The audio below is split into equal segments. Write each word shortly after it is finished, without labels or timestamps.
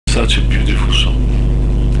such a beautiful song.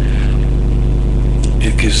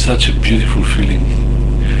 It gives such a beautiful feeling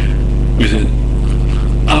with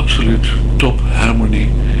an absolute top harmony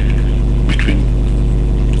between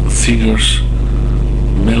singers,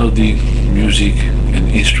 melody, music and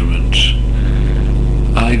instruments.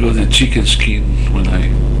 I got a chicken skin when I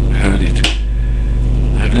heard it.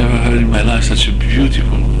 I've never heard in my life such a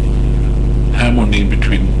beautiful harmony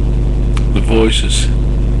between the voices,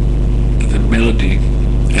 the melody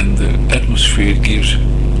and the atmosphere it gives.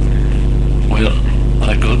 Well,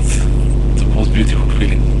 I got the most beautiful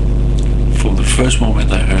feeling from the first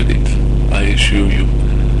moment I heard it. I assure you,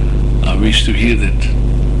 I wish to hear that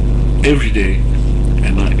every day,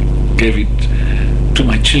 and I gave it to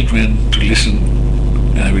my children to listen,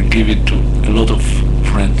 and I will give it to a lot of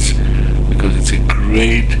friends because it's a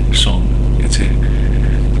great song. It's a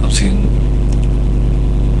something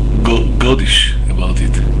godish about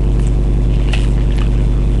it.